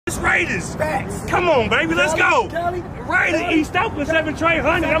Raiders. Facts. Come on, baby, let's go. Cali. Raiders, East Oakland, 7 trade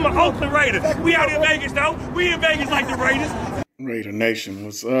 100. I'm an Oakland Raider. We out in Vegas, though. We in Vegas like the Raiders. Raider Nation,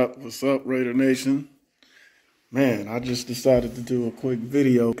 what's up? What's up, Raider Nation? Man, I just decided to do a quick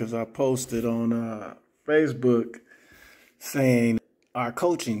video because I posted on Facebook saying our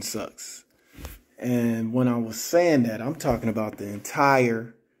coaching sucks. And when I was saying that, I'm talking about the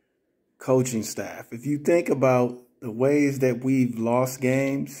entire coaching staff. If you think about the ways that we've lost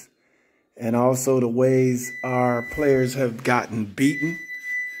games and also the ways our players have gotten beaten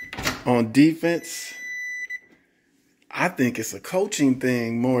on defense, I think it's a coaching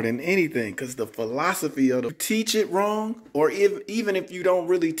thing more than anything, because the philosophy of the teach it wrong, or even if you don't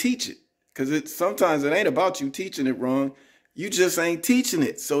really teach it, because sometimes it ain't about you teaching it wrong. You just ain't teaching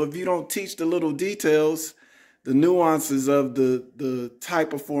it. So if you don't teach the little details, the nuances of the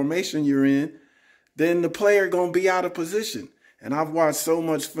type of formation you're in, then the player going to be out of position. And I've watched so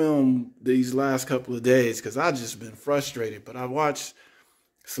much film these last couple of days because I've just been frustrated. But I watched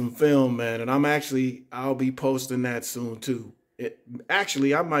some film, man, and I'll be posting that soon too.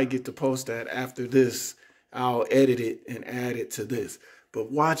 I might get to post that after this. I'll edit it and add it to this.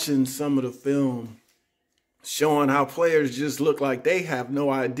 But watching some of the film showing how players just look like they have no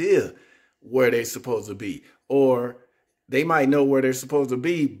idea where they're supposed to be. Or they might know where they're supposed to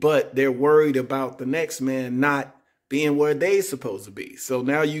be, but they're worried about the next man not being where they're supposed to be. So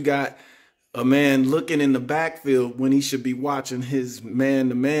now you got a man looking in the backfield when he should be watching his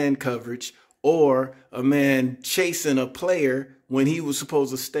man-to-man coverage, or a man chasing a player when he was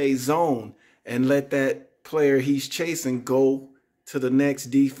supposed to stay zone and let that player he's chasing go to the next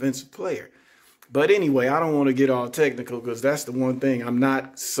defensive player. But anyway, I don't want to get all technical because that's the one thing. I'm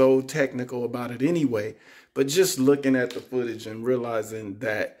not so technical about it anyway. But just looking at the footage and realizing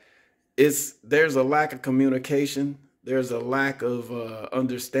that there's a lack of communication. There's a lack of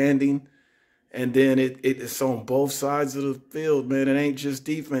understanding. And then it's on both sides of the field, man. It ain't just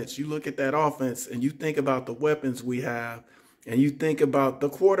defense. You look at that offense and you think about the weapons we have, and you think about the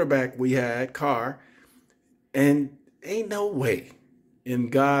quarterback we had, Carr, and ain't no way in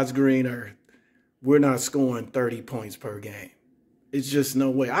God's green earth we're not scoring 30 points per game. It's just no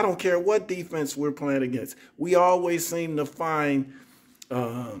way. I don't care what defense we're playing against. We always seem to find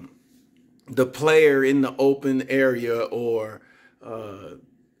the player in the open area or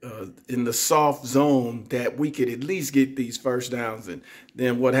in the soft zone that we could at least get these first downs. And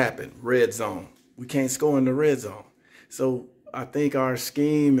then what happened? Red zone. We can't score in the red zone. So I think our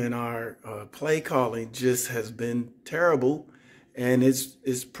scheme and our play calling just has been terrible. And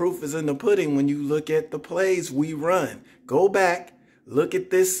it's proof is in the pudding when you look at the plays we run. Go back, look at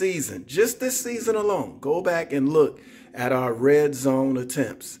this season, just this season alone. Go back and look at our red zone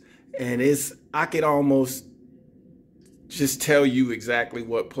attempts. And I could almost just tell you exactly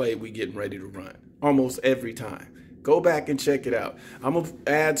what play we getting ready to run almost every time. Go back and check it out. I'm going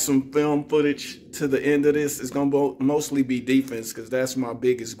to add some film footage to the end of this. It's going to mostly be defense because that's my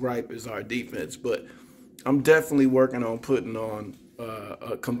biggest gripe is our defense. But I'm definitely working on putting on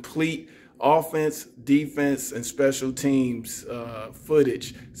a complete offense, defense, and special teams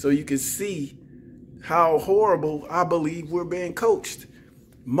footage so you can see how horrible I believe we're being coached.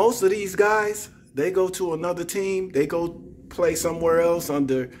 Most of these guys, they go to another team. They go play somewhere else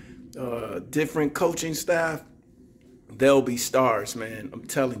under different coaching staff. They'll be stars, man. I'm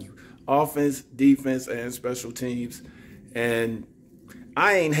telling you. Offense, defense, and special teams. And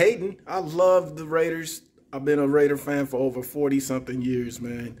I ain't hating. I love the Raiders. I've been a Raider fan for over 40-something years,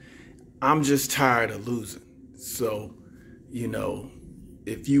 man. I'm just tired of losing. So, you know,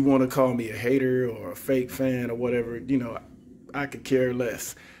 if you want to call me a hater or a fake fan or whatever, you know, I could care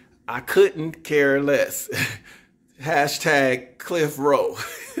less. I couldn't care less. Hashtag Cliff Row.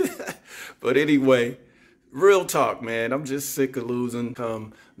 But anyway, real talk, man. I'm just sick of losing.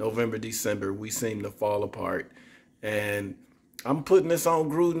 Come November, December, we seem to fall apart. And I'm putting this on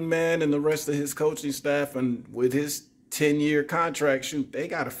Gruden, man, and the rest of his coaching staff. And with his 10-year contract, shoot, they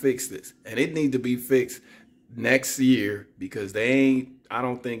got to fix this. And it need to be fixed next year because I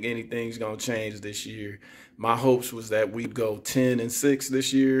don't think anything's going to change this year. My hopes was that we'd go 10-6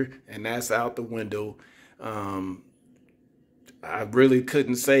 this year, and that's out the window. I really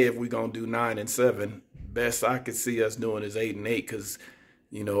couldn't say if we're going to do 9-7. Best I could see us doing is 8-8 because,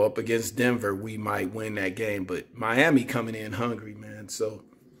 you know, up against Denver, we might win that game. But Miami coming in hungry, man. So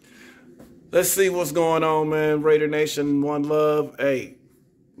let's see what's going on, man. Raider Nation, one love. Hey,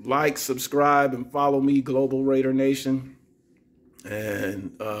 like, subscribe, and follow me, Global Raider Nation.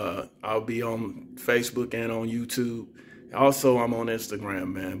 And I'll be on Facebook and on YouTube. Also, I'm on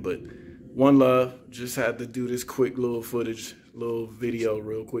Instagram, man. But one love. Just had to do this quick little footage little video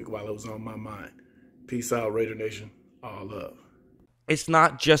real quick while it was on my mind. Peace out, Raider Nation. All love. It's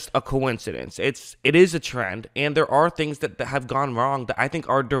not just a coincidence. It is a trend, and there are things that have gone wrong that I think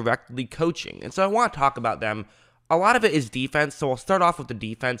are directly coaching. And so I want to talk about them. A lot of it is defense, so I'll start off with the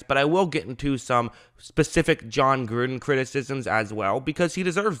defense, but I will get into some specific John Gruden criticisms as well, because he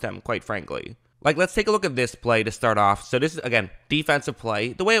deserves them, quite frankly. Like, let's take a look at this play to start off. So this is, again, defensive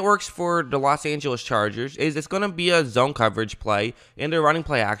play. The way it works for the Los Angeles Chargers is it's going to be a zone coverage play, and they're running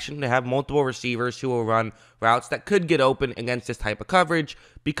play action. They have multiple receivers who will run routes that could get open against this type of coverage,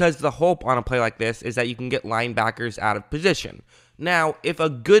 because the hope on a play like this is that you can get linebackers out of position. Now, if a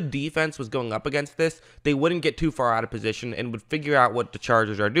good defense was going up against this, they wouldn't get too far out of position and would figure out what the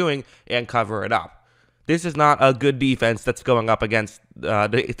Chargers are doing and cover it up. This is not a good defense that's going up against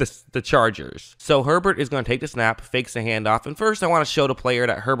the Chargers. So Herbert is going to take the snap, fakes the handoff, and first I want to show the player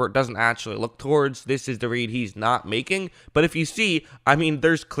that Herbert doesn't actually look towards. This is the read he's not making, but if you see, I mean,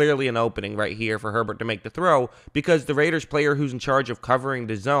 there's clearly an opening right here for Herbert to make the throw, because the Raiders player who's in charge of covering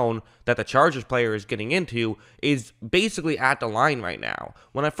the zone that the Chargers player is getting into is basically at the line right now.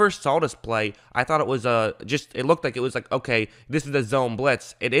 When I first saw this play, I thought it was it looked like it was like, okay, this is a zone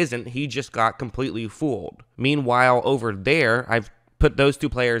blitz. It isn't. He just got completely fooled. Meanwhile, over there, I've put those two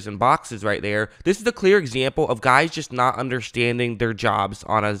players in boxes right there. This is a clear example of guys just not understanding their jobs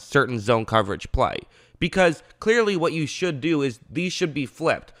on a certain zone coverage play. Because clearly what you should do is these should be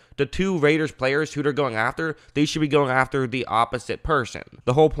flipped. The two Raiders players who they're going after, they should be going after the opposite person.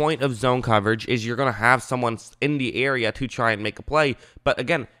 The whole point of zone coverage is you're going to have someone in the area to try and make a play. But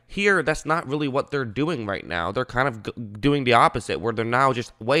again, here, that's not really what they're doing right now. They're kind of doing the opposite, where they're now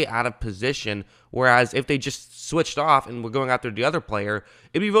just way out of position. Whereas if they just switched off and were going after the other player,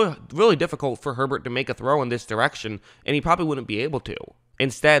 it'd be really, really difficult for Herbert to make a throw in this direction, and he probably wouldn't be able to.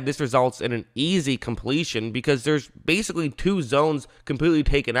 Instead, this results in an easy completion because there's basically two zones completely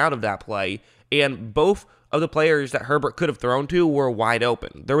taken out of that play, and both of the players that Herbert could have thrown to were wide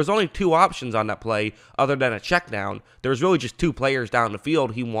open. There was only two options on that play other than a check down. There was really just two players down the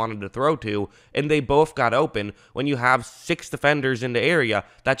field he wanted to throw to, and they both got open. When you have 6 defenders in the area,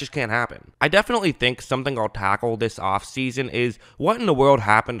 that just can't happen. I definitely think something I'll tackle this offseason is what in the world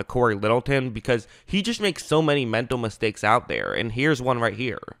happened to Corey Littleton, because he just makes so many mental mistakes out there, and here's one right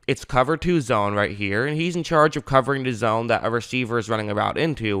here. It's cover 2 zone right here, and he's in charge of covering the zone that a receiver is running a route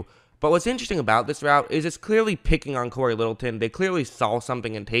into. But what's interesting about this route is it's clearly picking on Corey Littleton. They clearly saw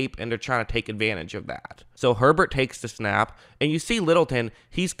something in tape, and they're trying to take advantage of that. So Herbert takes the snap, and you see Littleton,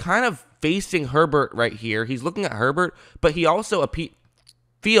 he's kind of facing Herbert right here. He's looking at Herbert, but he also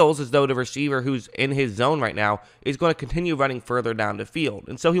feels as though the receiver who's in his zone right now is going to continue running further down the field.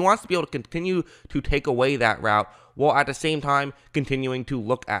 And so he wants to be able to continue to take away that route while at the same time continuing to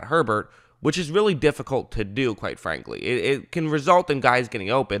look at Herbert, which is really difficult to do, quite frankly. It can result in guys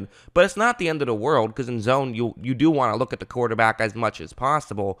getting open, but it's not the end of the world, because in zone, you do want to look at the quarterback as much as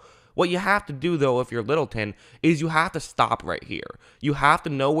possible. What you have to do, though, if you're Littleton, is you have to stop right here. You have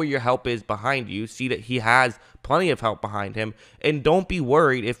to know where your help is behind you, see that he has plenty of help behind him, and don't be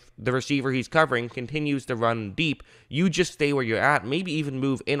worried if the receiver he's covering continues to run deep. You just stay where you're at, maybe even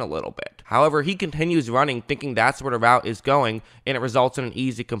move in a little bit. However, he continues running, thinking that's where the route is going, and it results in an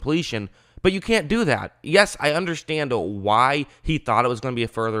easy completion. But you can't do that. Yes, I understand why he thought it was going to be a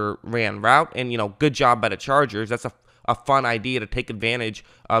further ran route, and, good job by the Chargers. That's a fun idea to take advantage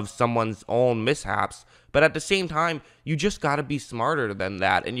of someone's own mishaps. But at the same time, you just got to be smarter than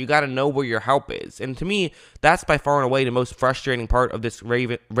that, and you got to know where your help is. And to me, that's by far and away the most frustrating part of this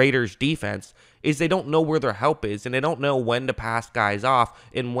Raiders defense, is they don't know where their help is, and they don't know when to pass guys off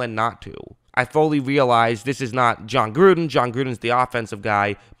and when not to. I fully realize this is not John Gruden. John Gruden's the offensive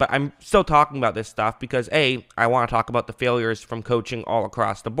guy, but I'm still talking about this stuff because A, I want to talk about the failures from coaching all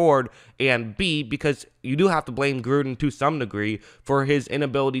across the board, and B, because you do have to blame Gruden to some degree for his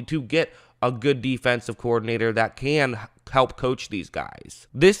inability to get a good defensive coordinator that can help coach these guys.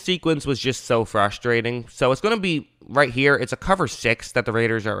 This sequence was just so frustrating. So it's going to be right here. It's a cover 6 that the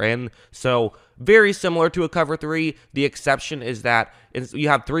Raiders are in. So very similar to a cover 3. The exception is that you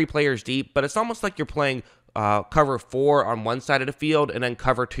have 3 players deep, but it's almost like you're playing cover 4 on one side of the field and then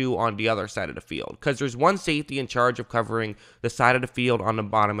cover 2 on the other side of the field, because there's one safety in charge of covering the side of the field on the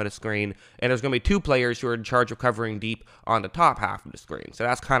bottom of the screen, and there's going to be 2 players who are in charge of covering deep on the top half of the screen. So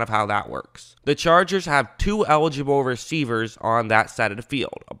that's kind of how that works. The Chargers have 2 eligible receivers on that side of the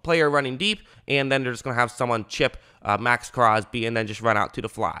field, a player running deep, and then they're just going to have someone chip Max Crosby and then just run out to the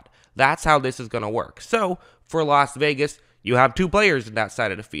flat. That's how this is going to work. So for Las Vegas, you have 2 players in that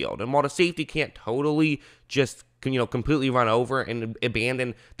side of the field. And while the safety can't totally just completely run over and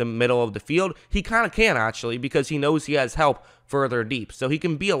abandon the middle of the field, he kind of can actually, because he knows he has help further deep. So he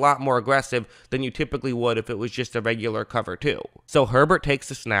can be a lot more aggressive than you typically would if it was just a regular cover 2. So Herbert takes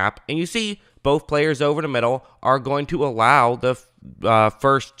the snap, and you see both players over the middle are going to allow the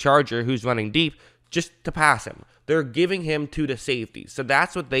first Charger who's running deep just to pass him. They're giving him to the safety. So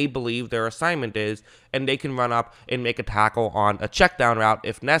that's what they believe their assignment is, and they can run up and make a tackle on a check down route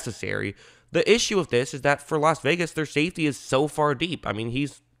if necessary. The issue with this is that for Las Vegas, their safety is so far deep. I mean,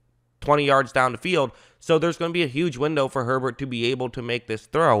 he's 20 yards down the field, so there's going to be a huge window for Herbert to be able to make this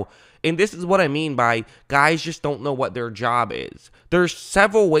throw. And this is what I mean by guys just don't know what their job is. There's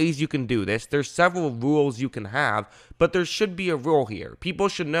several ways you can do this. There's several rules you can have, but there should be a rule here. People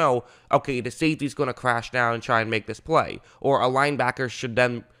should know, okay, the safety's going to crash down and try and make this play, or a linebacker should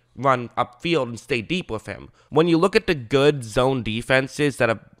then run upfield and stay deep with him. When you look at the good zone defenses that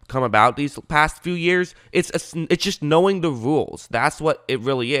have come about these past few years, it's just knowing the rules. That's what it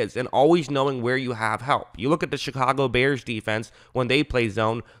really is, and always knowing where you have help. You look at the Chicago Bears defense when they play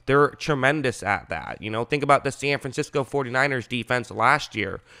zone, they're tremendous at that. Think about the San Francisco 49ers defense last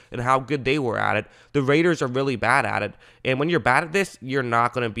year and how good they were at it. The Raiders are really bad at it, and when you're bad at this, you're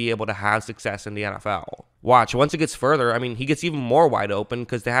not going to be able to have success in the NFL. Watch, once it gets further, I mean, he gets even more wide open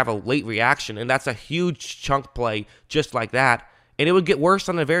because they have a late reaction, and that's a huge chunk play just like that. And it would get worse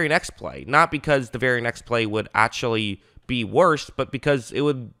on the very next play. Not because the very next play would actually be worse, but because it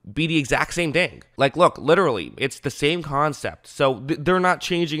would be the exact same thing. Like, look, literally, it's the same concept. So they're not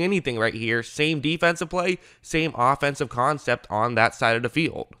changing anything right here. Same defensive play, same offensive concept on that side of the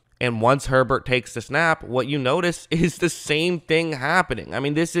field. And once Herbert takes the snap, what you notice is the same thing happening. I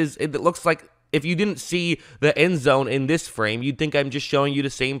mean, it looks like if you didn't see the end zone in this frame, you'd think I'm just showing you the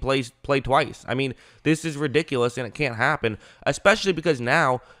same play twice. I mean, this is ridiculous, and it can't happen, especially because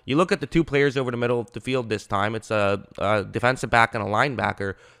now you look at the two players over the middle of the field this time. It's a defensive back and a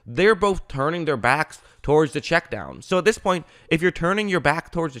linebacker. They're both turning their backs towards the check down. So at this point, if you're turning your back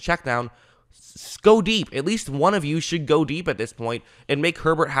towards the check down, go deep. At least one of you should go deep at this point and make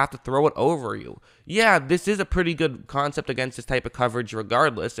Herbert have to throw it over you. Yeah, this is a pretty good concept against this type of coverage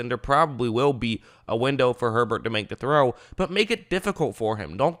regardless, and there probably will be a window for Herbert to make the throw, but make it difficult for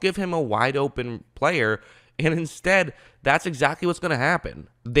him. Don't give him a wide open player, and instead, that's exactly what's going to happen.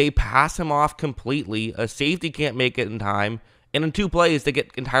 They pass him off completely, a safety can't make it in time, and in 2 plays, they get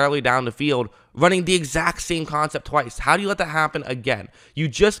entirely down the field, running the exact same concept twice. How do you let that happen again? You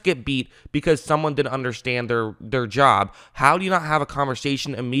just get beat because someone didn't understand their job. How do you not have a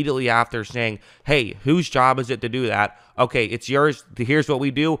conversation immediately after saying, hey, whose job is it to do that? Okay, it's yours. Here's what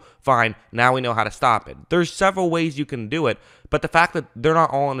we do. Fine. Now we know how to stop it. There's several ways you can do it, but the fact that they're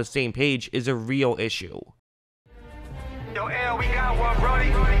not all on the same page is a real issue. Yo, L, we got one,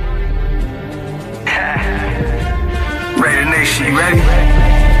 Brody. Raider Nation, you ready?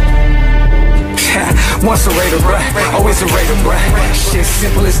 Once a Raider, bruh, always a Raider, bruh. Shit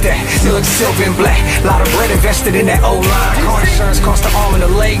simple as that. You look silver and black. Lot of bread invested in that O-line. Car insurance cost an arm and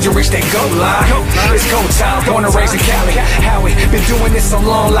a leg to reach that goal line. It's go time, born and raised in Cali. Howie, been doing this so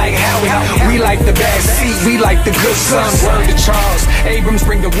long like Howie. We like the bad seat, we like the good sons. Word to Charles, Abrams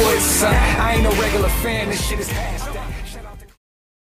bring the wood, son. I ain't no regular fan, this shit is past that.